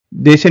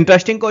This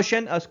interesting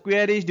question, a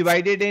square is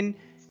divided in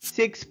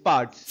 6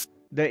 parts.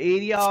 The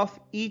area of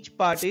each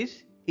part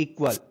is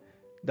equal.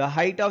 The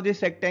height of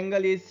this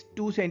rectangle is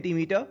 2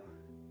 centimeter.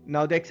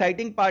 Now the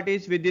exciting part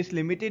is, with this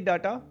limited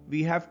data,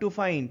 we have to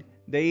find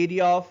the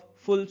area of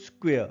full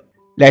square.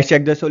 Let's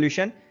check the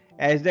solution.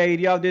 As the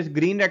area of this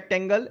green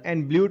rectangle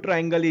and blue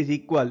triangle is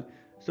equal,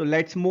 so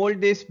let's mold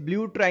this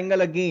blue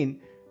triangle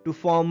again to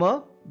form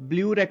a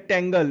blue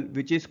rectangle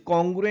which is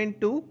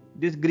congruent to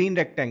this green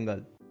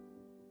rectangle.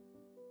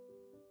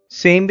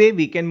 Same way,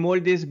 we can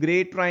mold this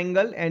grey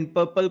triangle and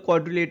purple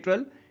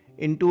quadrilateral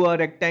into a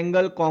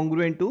rectangle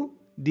congruent to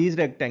these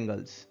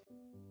rectangles.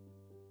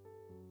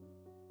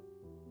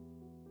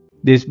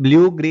 This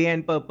blue, grey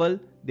and purple,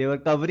 they were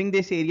covering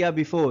this area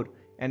before,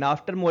 and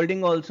after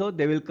molding also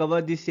they will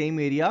cover the same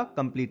area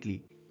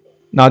completely.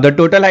 Now the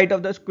total height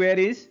of the square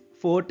is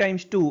 4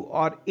 times 2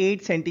 or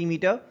 8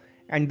 centimeter,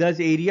 and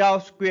thus area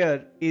of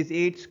square is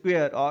 8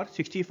 square or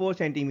 64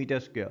 centimeter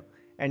square,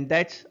 and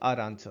that's our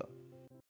answer.